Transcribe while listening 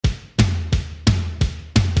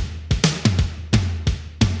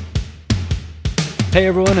Hey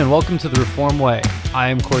everyone, and welcome to The Reform Way. I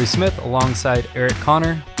am Corey Smith alongside Eric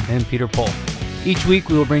Connor and Peter Pohl. Each week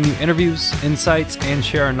we will bring you interviews, insights, and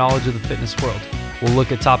share our knowledge of the fitness world. We'll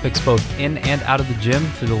look at topics both in and out of the gym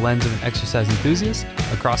through the lens of an exercise enthusiast,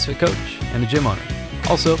 a CrossFit coach, and a gym owner.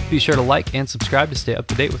 Also, be sure to like and subscribe to stay up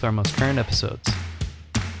to date with our most current episodes.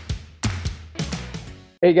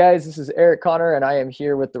 Hey guys, this is Eric Connor, and I am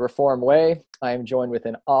here with The Reform Way. I am joined with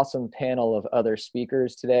an awesome panel of other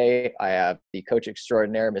speakers today. I have the coach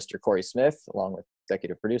extraordinaire, Mr. Corey Smith, along with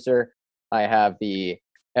executive producer. I have the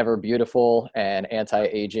ever beautiful and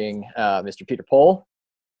anti-aging Mr. Peter Pohl.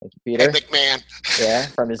 Thank you, Peter. Hey, McMahon. Yeah,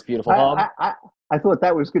 from his beautiful home. I thought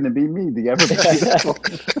that was going to be me, the ever beautiful.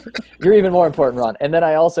 You're even more important, Ron. And then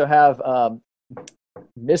I also have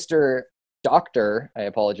Mr. Doctor, I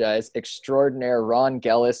apologize, extraordinaire Ron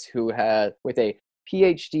Gellis, who has with a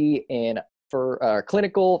PhD in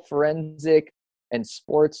clinical forensic and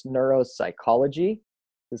sports neuropsychology.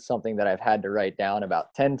 This is something that I've had to write down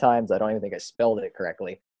about 10 times. I don't even think I spelled it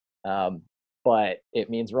correctly. But it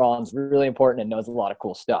means Ron's really important and knows a lot of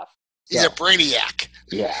cool stuff. He's a brainiac.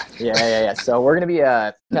 Yeah. So we're going to be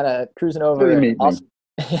kind of cruising over an awesome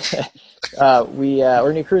we're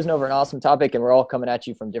going to be cruising over an awesome topic, and we're all coming at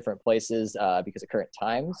you from different places because of current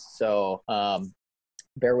times. So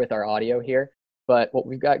bear with our audio here. But what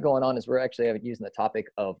we've got going on is we're actually using the topic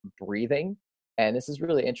of breathing. And this is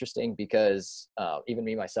really interesting because even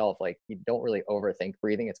me, myself, like you don't really overthink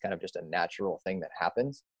breathing. It's kind of just a natural thing that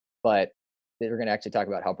happens. But we're going to actually talk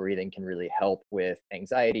about how breathing can really help with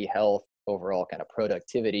anxiety, health, overall kind of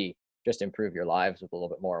productivity, just improve your lives with a little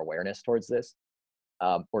bit more awareness towards this.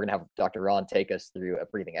 We're going to have Dr. Ron take us through a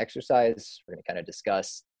breathing exercise. We're going to kind of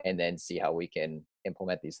discuss and then see how we can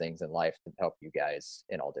implement these things in life to help you guys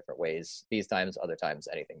in all different ways. These times, other times,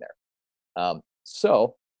 anything there.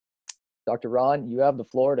 So, Dr. Ron, you have the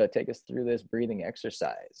floor to take us through this breathing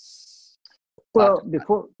exercise. Well,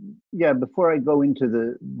 before I go into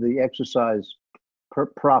the exercise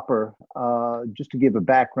proper, just to give a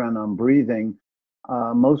background on breathing,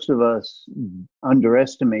 most of us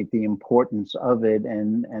underestimate the importance of it,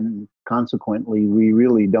 and consequently, we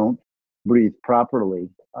really don't breathe properly.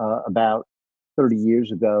 About 30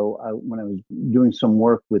 years ago, when I was doing some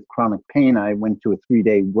work with chronic pain, I went to a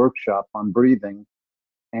 3-day workshop on breathing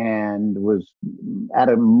and was out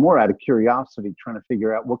of curiosity trying to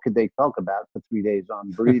figure out what could they talk about for 3 days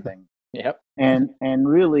on breathing. Yep. And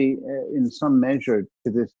really, in some measure,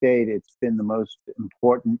 to this date, it's been the most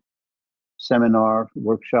important seminar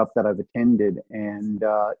workshop that I've attended, and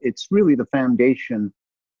it's really the foundation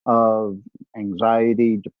of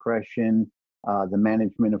anxiety, depression, the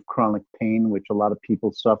management of chronic pain, which a lot of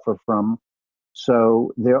people suffer from.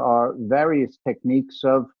 So there are various techniques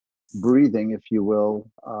of breathing, if you will,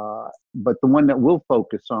 but the one that we'll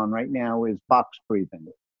focus on right now is box breathing.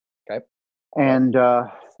 Okay. And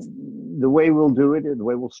the way we'll do it, the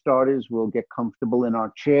way we'll start is we'll get comfortable in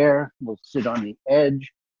our chair, we'll sit on the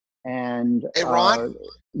edge. And hey, Ron,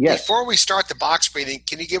 yes. Before we start the box breathing,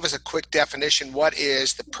 can you give us a quick definition? What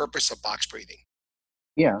is the purpose of box breathing?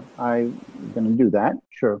 Yeah, I'm going to do that.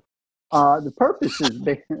 Sure. The purpose is...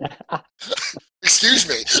 Excuse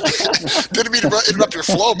me. Didn't mean to interrupt your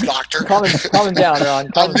flow, Doctor. Calm him down, Ron.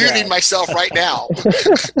 I'm muting myself right now.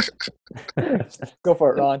 Go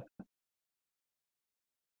for it, Ron.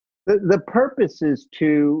 The purpose is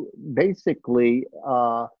to basically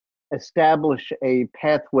establish a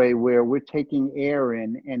pathway where we're taking air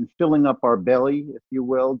in and filling up our belly, if you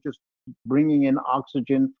will, just bringing in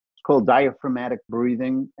oxygen. It's called diaphragmatic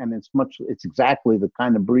breathing, and it's exactly the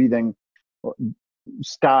kind of breathing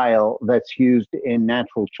style that's used in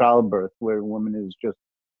natural childbirth, where a woman is just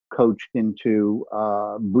coached into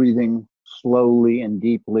breathing slowly and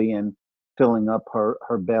deeply and filling up her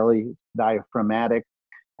belly, diaphragmatic.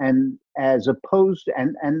 And as opposed to,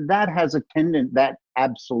 and that has a that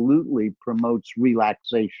absolutely promotes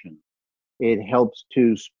relaxation. It helps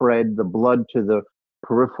to spread the blood to the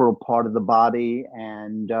peripheral part of the body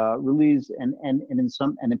and release, and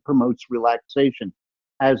it promotes relaxation,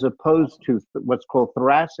 as opposed to what's called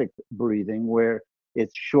thoracic breathing, where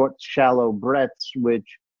it's short, shallow breaths,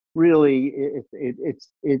 which really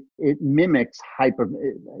it mimics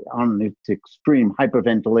on its extreme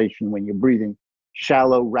hyperventilation when you're breathing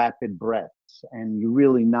shallow, rapid breaths, and you're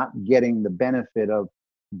really not getting the benefit of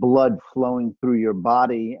blood flowing through your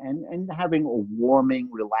body and having a warming,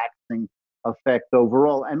 relaxing effect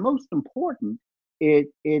overall. And most important, it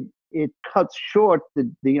cuts short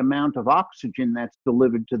the amount of oxygen that's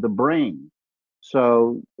delivered to the brain.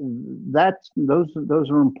 So those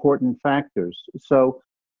are important factors. So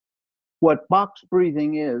What box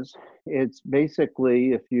breathing is, it's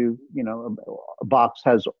basically if a box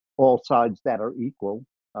has all sides that are equal.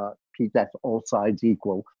 Pete, that's all sides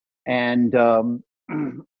equal, and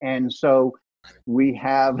and so we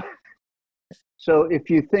have. So if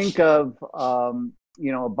you think of a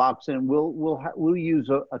box, and we'll use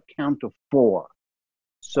a count of 4.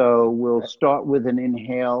 So we'll start with an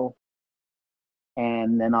inhale,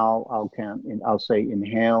 and then I'll count, and I'll say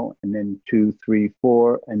inhale, and then 2, 3,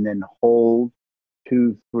 4, and then hold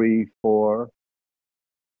 2, 3, 4.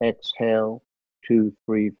 Exhale 2,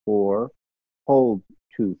 3, 4. Hold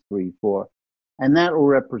 2, 3, 4, and that will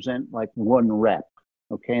represent like 1 rep.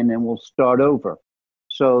 Okay, and then we'll start over.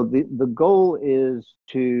 So the goal is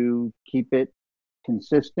to keep it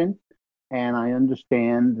consistent, and I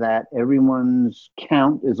understand that everyone's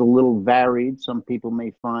count is a little varied. Some people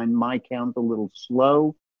may find my count a little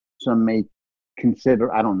slow. Some may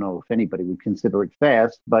consider, I don't know if anybody would consider it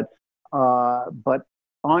fast, but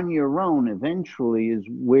on your own eventually is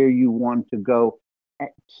where you want to go,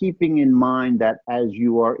 keeping in mind that as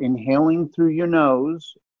you are inhaling through your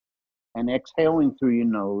nose and exhaling through your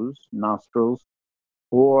nose, nostrils,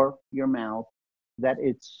 or your mouth, that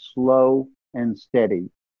it's slow and steady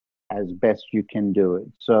as best you can do it.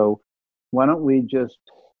 So why don't we just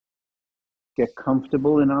get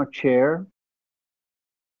comfortable in our chair,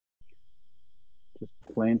 just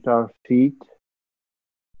plant our feet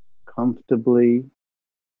comfortably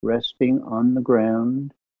resting on the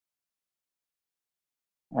ground,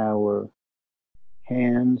 our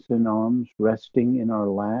hands and arms resting in our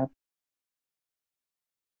lap.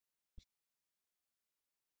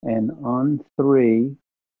 And on 3,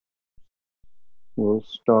 we'll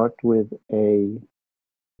start with a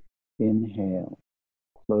inhale,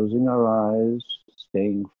 closing our eyes,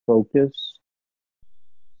 staying focused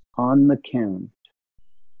on the count.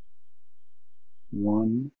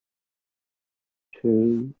 1,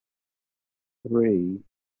 2, 3.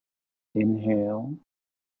 Inhale.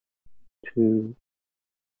 2,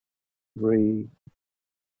 3,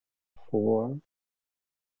 4.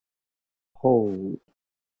 Hold.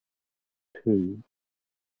 2,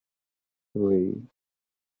 3,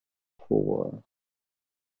 4.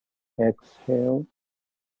 Exhale.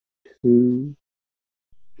 2,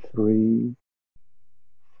 3,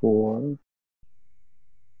 4.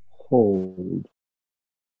 Hold.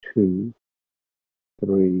 2,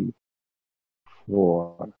 3,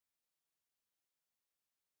 4.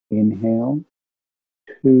 Inhale.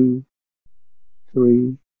 2,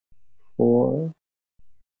 3, 4.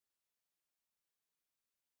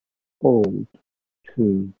 Hold.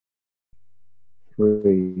 2,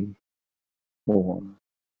 3, 4.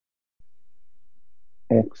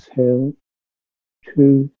 Exhale.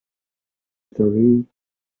 2, 3,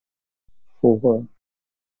 4.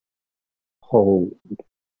 Hold.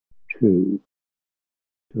 2,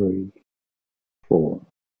 3, 4.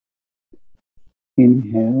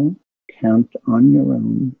 Inhale. Count on your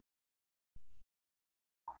own.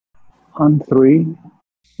 On 3,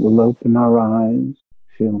 we'll open our eyes,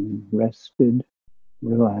 feeling rested,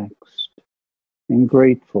 relaxed, and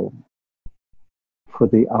grateful for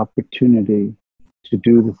the opportunity to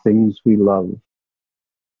do the things we love,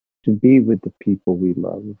 to be with the people we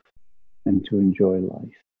love, and to enjoy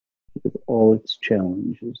life with all its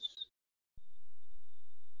challenges.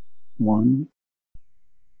 1,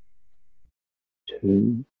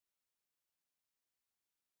 2,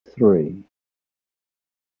 3.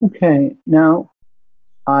 Okay, now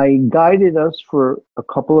I guided us for a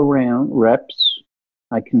couple of reps.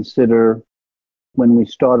 I consider when we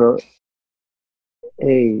start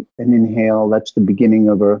an inhale, that's the beginning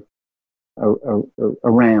of a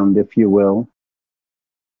round, if you will.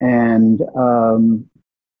 And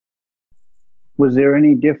was there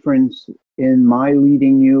any difference in my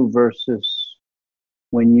leading you versus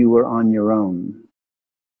when you were on your own?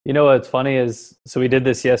 You know what's funny is, so we did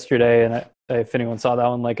this yesterday, and if anyone saw that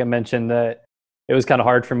one, like I mentioned, that it was kind of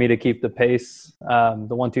hard for me to keep the pace, the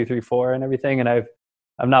 1, 2, 3, 4 and everything. And I've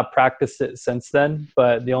not practiced it since then,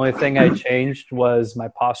 but the only thing I changed was my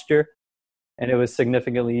posture, and it was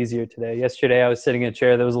significantly easier today. Yesterday I was sitting in a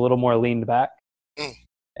chair that was a little more leaned back,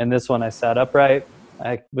 and this one I sat upright.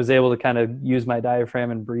 I was able to kind of use my diaphragm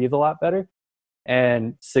and breathe a lot better,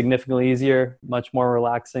 and significantly easier, much more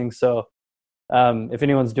relaxing. So if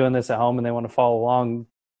anyone's doing this at home and they want to follow along,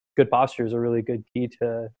 good posture is a really good key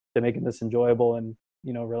to making this enjoyable and,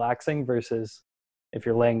 relaxing, versus if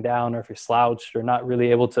you're laying down or if you're slouched or not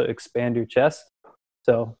really able to expand your chest.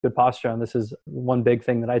 So good posture on this is one big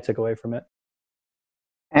thing that I took away from it.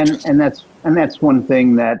 And that's one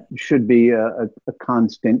thing that should be a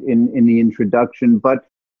constant in the introduction. But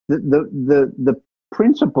the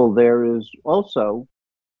principle there is also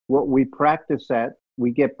what we practice at,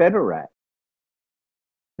 we get better at.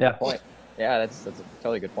 Yeah. Point. Yeah, that's a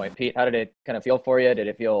totally good point. Pete, how did it kind of feel for you? Did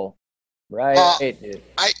it feel right? Now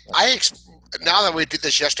that we did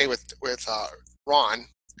this yesterday with Ron,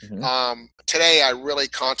 today I really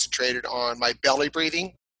concentrated on my belly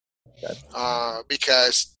breathing,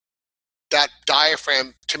 because that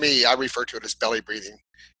diaphragm, to me, I refer to it as belly breathing,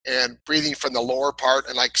 and breathing from the lower part,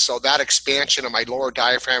 and so that expansion of my lower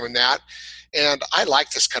diaphragm and I like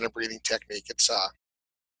this kind of breathing technique. It's a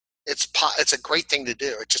great thing to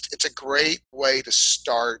do. It's a great way to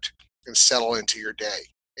start and settle into your day.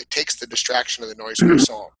 It takes the distraction of the noise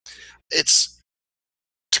cortisol. It's,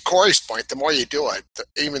 to Corey's point, the more you do it,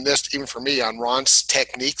 even for me on Ron's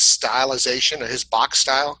technique, stylization, or his box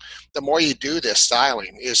style, the more you do this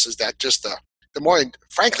styling is that just the more,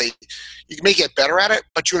 frankly, you may get better at it,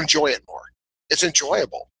 but you enjoy it more. It's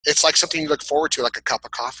enjoyable. It's like something you look forward to, like a cup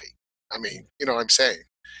of coffee. I mean, you know what I'm saying?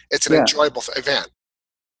 It's an enjoyable event.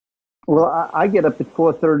 Well, I get up at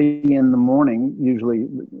 4:30 in the morning usually,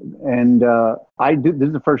 and this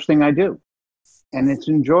is the first thing I do, and it's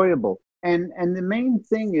enjoyable. And the main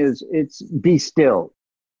thing is it's be still.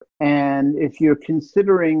 And if you're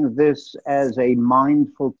considering this as a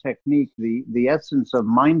mindful technique, the essence of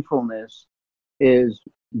mindfulness is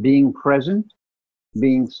being present,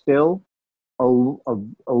 being still,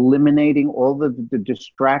 eliminating all the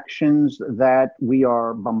distractions that we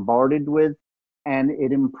are bombarded with, and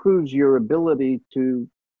it improves your ability to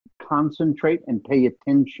concentrate and pay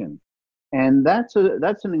attention. And that's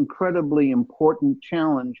an incredibly important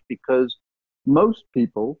challenge, because most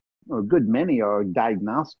people, or a good many, are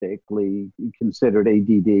diagnostically considered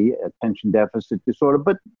ADD, attention deficit disorder,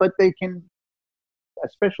 but they can,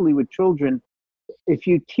 especially with children, if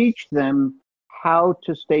you teach them how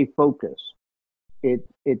to stay focused, it's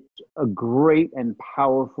a great and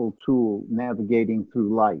powerful tool navigating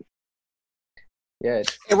through life. Yeah.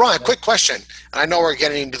 Hey, Ron, quick question. And I know we're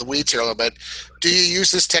getting into the weeds here a little bit. Do you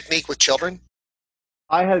use this technique with children?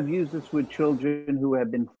 I have used this with children who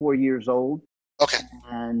have been 4 years old. Okay.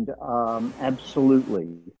 And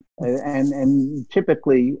absolutely. And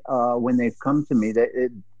typically when they've come to me,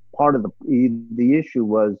 part of the issue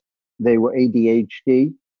was they were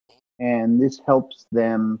ADHD, and this helps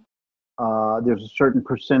them. There's a certain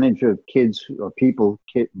percentage of kids or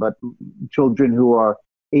but children who are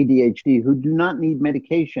ADHD who do not need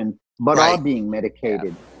medication, but are being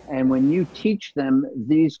medicated. Yeah. And when you teach them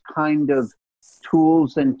these kind of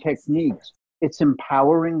tools and techniques, it's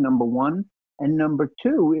empowering, number one. And number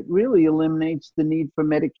two, it really eliminates the need for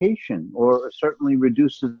medication, or certainly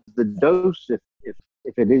reduces the dose if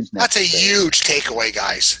it is necessary. That's a huge takeaway,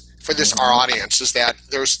 guys, for our audience, is that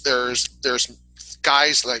there's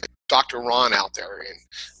guys like Dr. Ron out there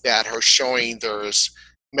that are showing there's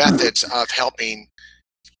methods of helping,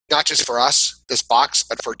 not just for us, this box,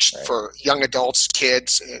 but for young adults,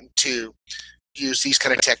 kids, and to use these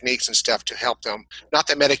kind of techniques and stuff to help them. Not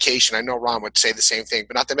that medication, I know Ron would say the same thing,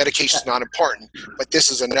 but not that medication is not important, but this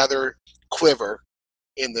is another quiver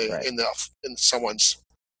in someone's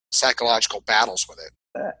psychological battles with it.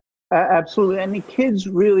 Absolutely. And the kids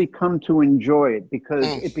really come to enjoy it, because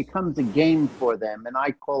it becomes a game for them. And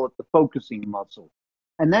I call it the focusing muscle.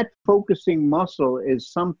 And that focusing muscle is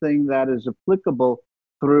something that is applicable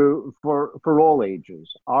for all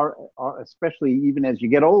ages, especially even as you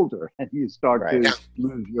get older and you start to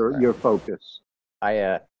lose your focus.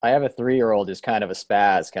 I have a 3-year-old who's kind of a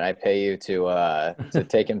spaz. Can I pay you to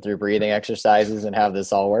take him through breathing exercises and have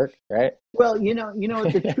this all work? Right. Well,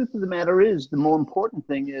 the truth of the matter is, the more important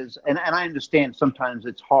thing is, and I understand sometimes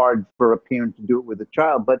it's hard for a parent to do it with a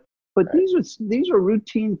child, but these are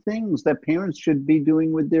routine things that parents should be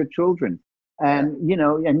doing with their children. And,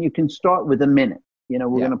 and you can start with a minute.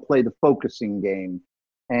 We're going to play the focusing game,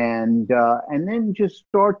 and then just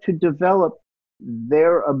start to develop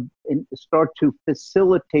start to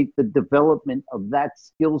facilitate the development of that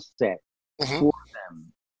skill set for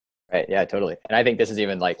them. Right. Yeah, totally. And I think this is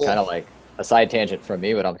even kind of like a side tangent from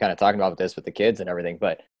me, but I'm kind of talking about this with the kids and everything.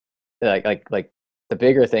 But like the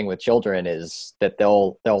bigger thing with children is that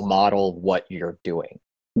they'll model what you're doing.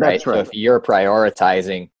 That's right. So if you're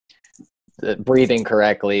prioritizing breathing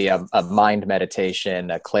correctly, a mind meditation,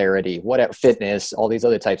 a clarity, fitness, all these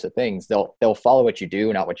other types of things, they'll follow what you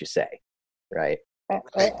do, not what you say. Right.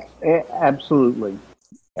 Absolutely.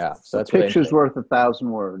 Yeah. So that's picture's worth 1,000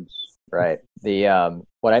 words. Right. The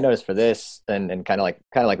what I noticed for this, and kind of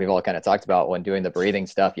like we've all kind of talked about when doing the breathing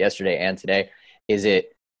stuff yesterday and today, is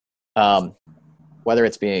it whether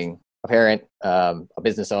it's being a parent, a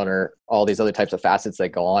business owner, all these other types of facets that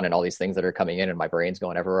go on, and all these things that are coming in, and my brain's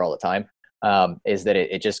going everywhere all the time. is that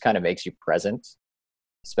it just kind of makes you present,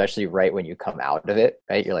 especially right when you come out of it,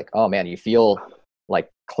 right? You're like, oh man, you feel like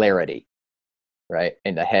clarity, right?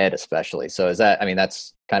 In the head, especially. So is that, I mean,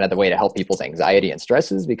 that's kind of the way to help people's anxiety and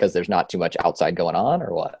stresses because there's not too much outside going on,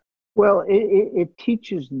 or what? Well, it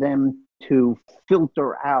teaches them to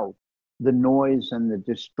filter out the noise and the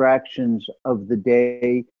distractions of the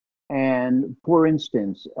day. And for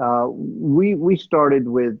instance, we started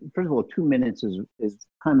with, first of all, 2 minutes is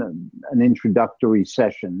kind of an introductory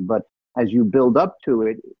session, but as you build up to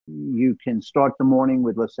it, you can start the morning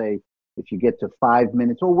with, let's say, if you get to 5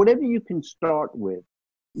 minutes or whatever you can start with.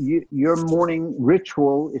 Your morning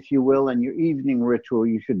ritual, if you will, and your evening ritual,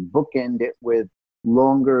 you should bookend it with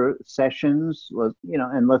longer sessions,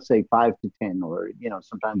 and let's say 5 to 10, or,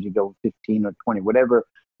 sometimes you go 15 or 20, whatever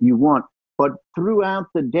you want. But throughout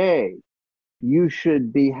the day, you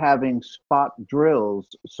should be having spot drills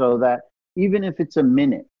so that even if it's a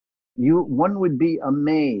minute, one would be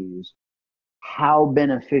amazed how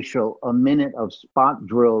beneficial a minute of spot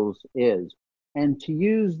drills is. And to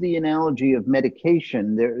use the analogy of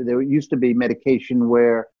medication, there used to be medication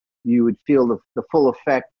where you would feel the full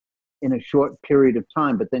effect in a short period of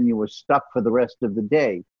time, but then you were stuck for the rest of the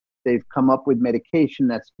day. They've come up with medication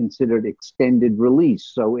that's considered extended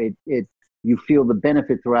release. So you feel the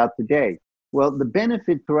benefit throughout the day. Well, the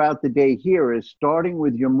benefit throughout the day here is starting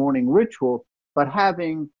with your morning ritual, but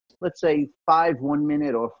having, let's say, 5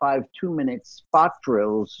 1-minute or 5 2-minute spot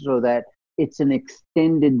drills so that it's an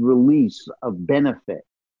extended release of benefit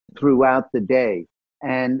throughout the day.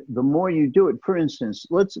 And the more you do it, for instance,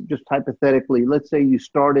 let's just hypothetically, let's say you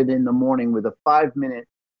started in the morning with a 5-minute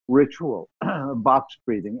ritual, box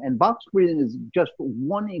breathing. And box breathing is just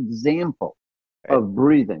one example of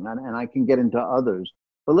breathing, and I can get into others.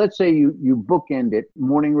 But let's say you bookend it,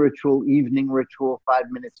 morning ritual, evening ritual, 5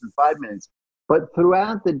 minutes and 5 minutes. But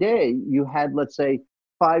throughout the day, you had, let's say,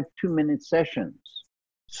 5 2-minute sessions.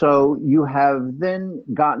 So you have then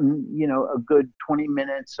gotten, a good 20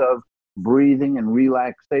 minutes of breathing and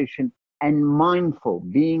relaxation and mindful,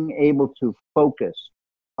 being able to focus.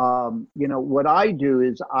 What I do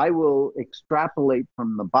is I will extrapolate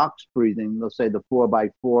from the box breathing, let's say the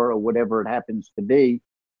 4x4 or whatever it happens to be,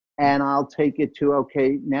 and I'll take it to,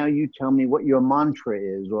 okay, now you tell me what your mantra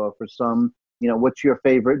is, or for some, what's your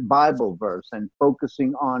favorite Bible verse, and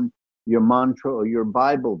focusing on your mantra or your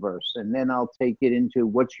Bible verse. And then I'll take it into,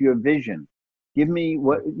 what's your vision? Give me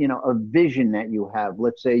a vision that you have.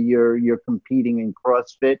 Let's say you're competing in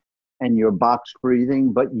CrossFit and you're box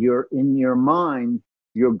breathing, but you're in your mind,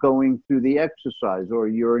 you're going through the exercise, or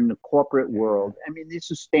you're in the corporate world. I mean,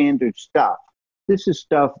 this is standard stuff. This is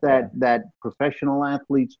stuff that professional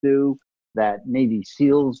athletes do, that Navy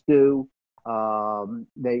SEALs do.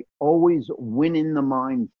 They always win in the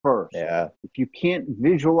mind first. Yeah. If you can't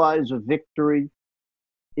visualize a victory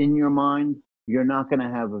in your mind, you're not going to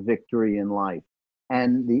have a victory in life.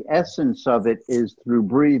 And the essence of it is through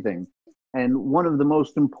breathing. And one of the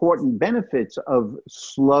most important benefits of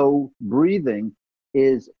slow breathing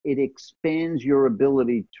is it expands your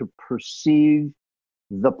ability to perceive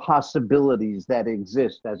the possibilities that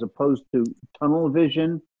exist. As opposed to tunnel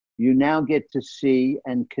vision, you now get to see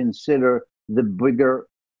and consider the bigger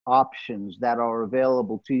options that are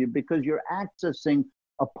available to you, because you're accessing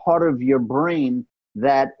a part of your brain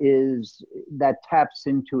that taps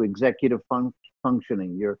into executive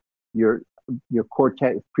functioning, your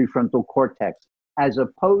cortex, prefrontal cortex, as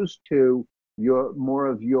opposed to more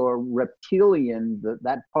of your reptilian,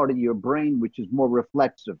 that part of your brain which is more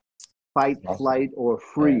reflexive, fight, flight, or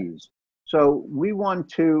freeze. Yeah. So we want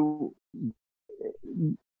to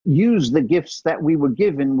use the gifts that we were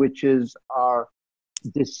given, which is our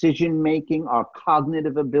decision making, our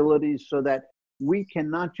cognitive abilities, so that we can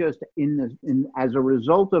not just as a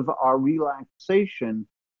result of our relaxation,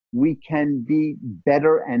 we can be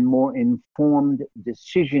better and more informed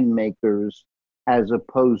decision makers, as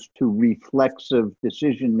opposed to reflexive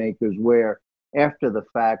decision makers where after the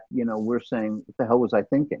fact, we're saying, what the hell was I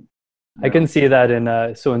thinking? I can see that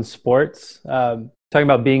in sports, talking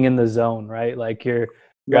about being in the zone, right? Like you're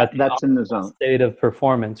at that's in the zone state of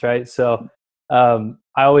performance, right? So I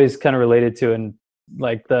always kind of related to, and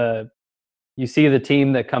like you see the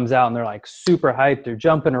team that comes out and they're like super hyped, they're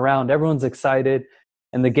jumping around, everyone's excited,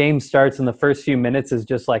 and the game starts, and the first few minutes is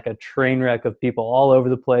just like a train wreck of people all over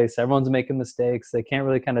the place. Everyone's making mistakes. They can't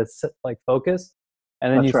really kind of focus,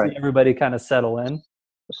 and then see everybody kind of settle in.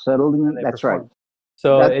 That's right.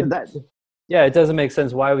 So it doesn't make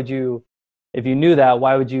sense. Why would you, if you knew that,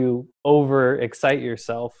 why would you over excite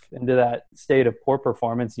yourself into that state of poor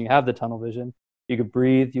performance? And you have the tunnel vision, you could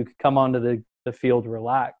breathe, you could come onto the field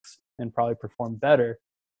relaxed and probably perform better.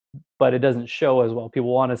 but it doesn't show as well.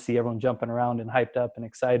 People want to see everyone jumping around and hyped up and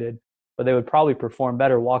excited, but they would probably perform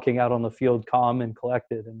better walking out on the field calm and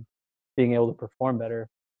collected and being able to perform better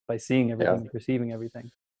by seeing everything, perceiving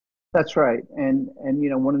everything. That's right. And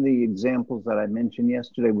one of the examples that I mentioned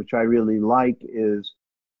yesterday, which I really like, is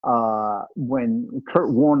when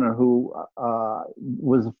Kurt Warner, who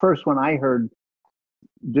was the first one I heard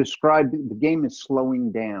describe the game as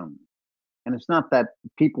slowing down. And it's not that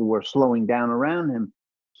people were slowing down around him.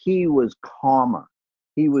 He was calmer.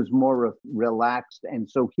 He was more relaxed. And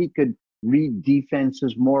so he could read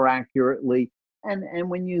defenses more accurately. And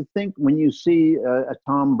when you see a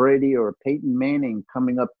Tom Brady or a Peyton Manning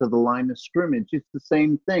coming up to the line of scrimmage, it's the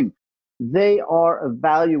same thing. They are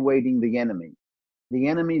evaluating the enemy. The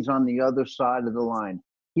enemy's on the other side of the line.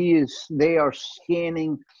 They are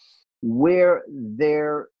scanning where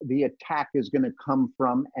the attack is going to come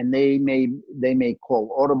from, and they may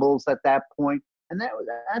call audibles at that point. And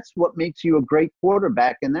that's what makes you a great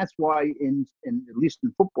quarterback. And that's why in at least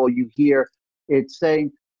in football, you hear it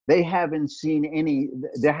saying they haven't seen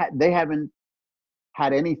they haven't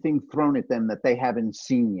had anything thrown at them that they haven't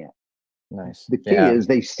seen yet. Nice. The key is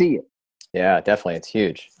they see it. Yeah, definitely. It's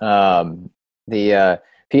huge.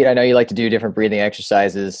 Pete, I know you like to do different breathing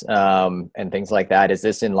exercises and things like that. Is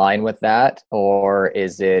this in line with that, or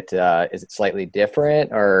is it slightly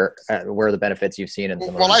different, or where are the benefits you've seen in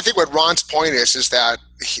some? Well, I think what Ron's point is that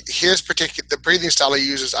the breathing style he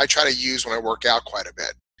uses, I try to use when I work out quite a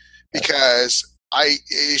bit, because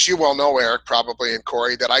as you well know, Eric, probably, and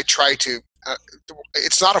Corey, that I try to.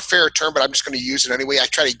 It's not a fair term, but I'm just going to use it anyway. I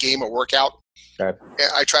try to game a workout. Okay.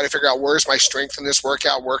 I try to figure out where's my strength in this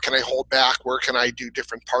workout, where can I hold back, where can I do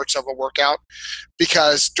different parts of a workout,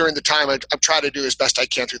 because during the time I'm trying to do as best I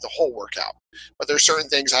can through the whole workout. But there's certain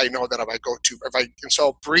things I know that if I go to, and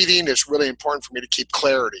so breathing is really important for me to keep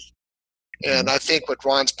clarity. And I think what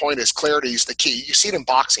Ron's point is, clarity is the key. You see it in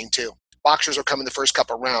boxing too. Boxers will come in the first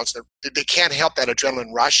couple of rounds. They can't help that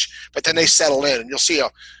adrenaline rush, but then they settle in, and you'll see a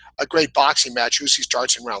great boxing match usually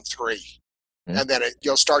starts in round 3. And then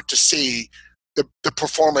you'll start to see the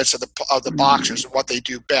performance of the boxers and what they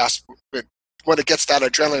do best. But when it gets that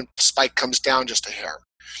adrenaline spike comes down just a hair.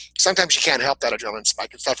 Sometimes you can't help that adrenaline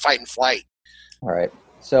spike. It's that fight and flight. All right.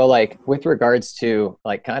 So like with regards to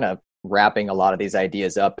like kind of wrapping a lot of these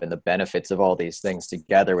ideas up and the benefits of all these things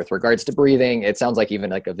together with regards to breathing, it sounds like even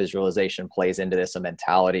like a visualization plays into this, a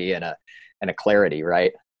mentality and a clarity,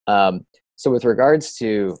 right? So with regards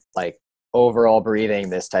to like overall breathing,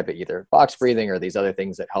 this type of either box breathing or these other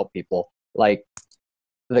things that help people, like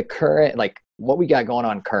the current, like what we got going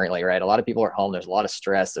on currently, right? A lot of people are home. There's a lot of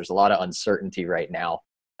stress. There's a lot of uncertainty right now.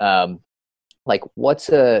 Like what's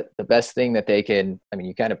the best thing that they can, I mean,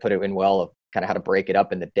 you kind of put it in well of kind of how to break it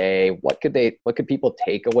up in the day. What could people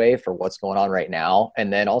take away for what's going on right now?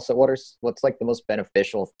 And then also what's like the most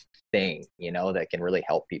beneficial thing, that can really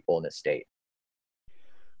help people in this state?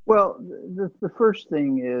 Well, the first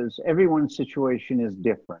thing is everyone's situation is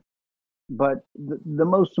different. But the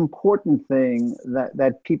most important thing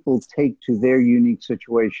that people take to their unique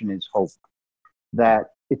situation is hope.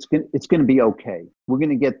 That it's going to be okay. We're going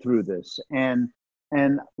to get through this. And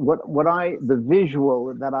the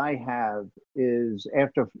visual that I have is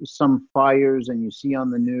after some fires, and you see on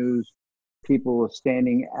the news, people are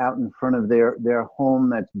standing out in front of their home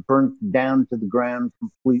that's burnt down to the ground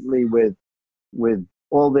completely with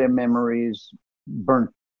all their memories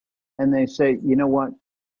burnt. And they say, you know what?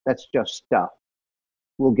 That's just stuff.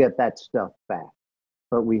 We'll get that stuff back.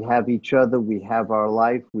 But we have each other, we have our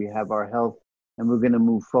life, we have our health, and we're going to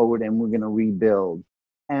move forward and we're going to rebuild.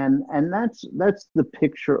 And that's the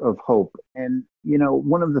picture of hope. And,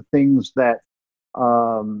 one of the things that,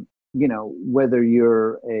 whether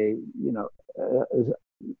you're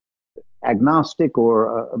agnostic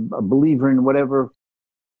or a believer in whatever,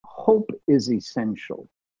 hope is essential.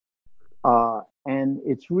 And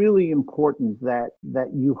it's really important that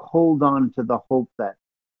you hold on to the hope that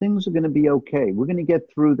things are going to be okay. We're going to get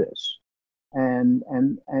through this. And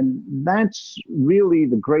that's really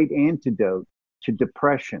the great antidote to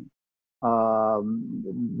depression.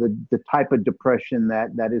 The type of depression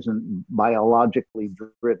that isn't biologically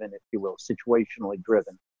driven, if you will, situationally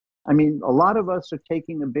driven. I mean, a lot of us are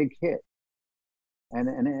taking a big hit.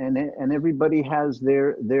 And everybody has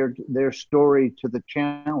their story to the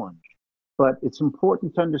challenge. But it's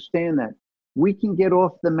important to understand that we can get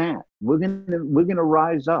off the mat. We're gonna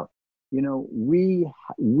rise up. We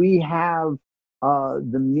have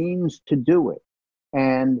the means to do it.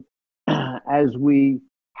 And as we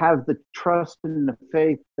have the trust and the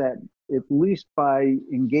faith that at least by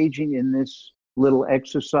engaging in this little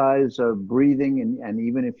exercise of breathing, and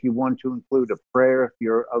even if you want to include a prayer, if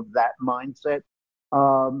you're of that mindset,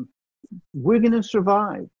 we're going to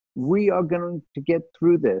survive. We are going to get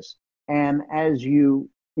through this. And as you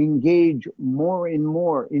engage more and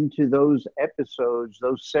more into those episodes,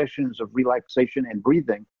 those sessions of relaxation and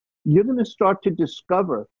breathing, you're going to start to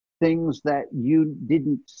discover things that you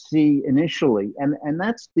didn't see initially. And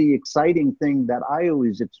that's the exciting thing that I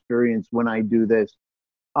always experience when I do this.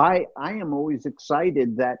 I am always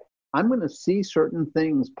excited that I'm going to see certain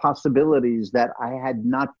things, possibilities that I had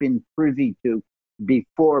not been privy to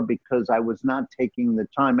before because I was not taking the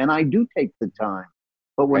time. And I do take the time.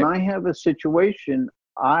 But when I have a situation,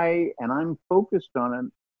 I'm focused on it,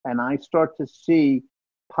 and I start to see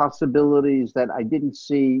possibilities that I didn't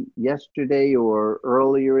see yesterday or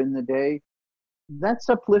earlier in the day, that's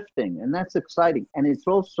uplifting and that's exciting. And it's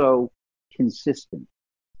also consistent.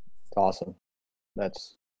 Awesome.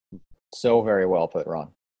 That's so very well put,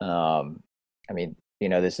 Ron. I mean,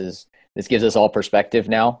 this gives us all perspective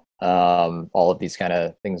now. All of these kind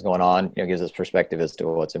of things going on, gives us perspective as to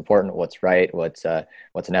what's important, what's right, what's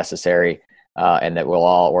necessary. And that we're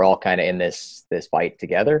all kind of in this fight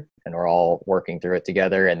together, and we're all working through it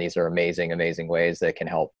together. And these are amazing, amazing ways that can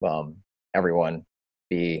help everyone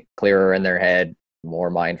be clearer in their head, more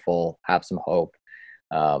mindful, have some hope.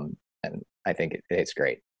 And I think it's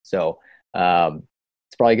great. So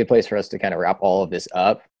it's probably a good place for us to kind of wrap all of this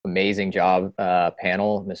up. Amazing job,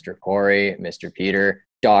 panel, Mr. Corey, Mr. Peter.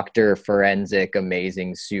 Doctor, forensic,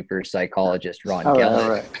 amazing, super psychologist Ron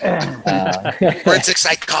Gellis. Right. Forensic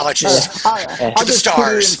psychologist to the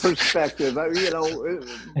stars. Put it in perspective,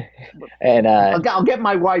 and I'll get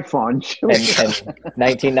my wife on. and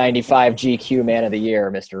 1995 GQ Man of the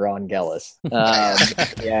Year, Mr. Ron Gellis.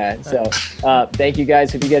 So thank you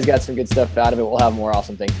guys. If you guys got some good stuff out of it, we'll have more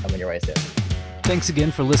awesome things coming your way soon. Thanks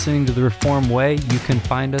again for listening to The Reform Way. You can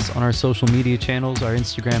find us on our social media channels. Our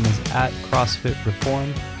Instagram is @CrossFit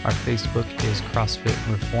Reform. Our Facebook is CrossFit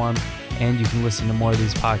Reform. And you can listen to more of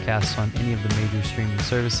these podcasts on any of the major streaming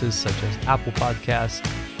services such as Apple Podcasts,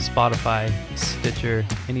 Spotify, Stitcher,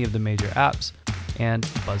 any of the major apps, and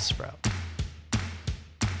Buzzsprout.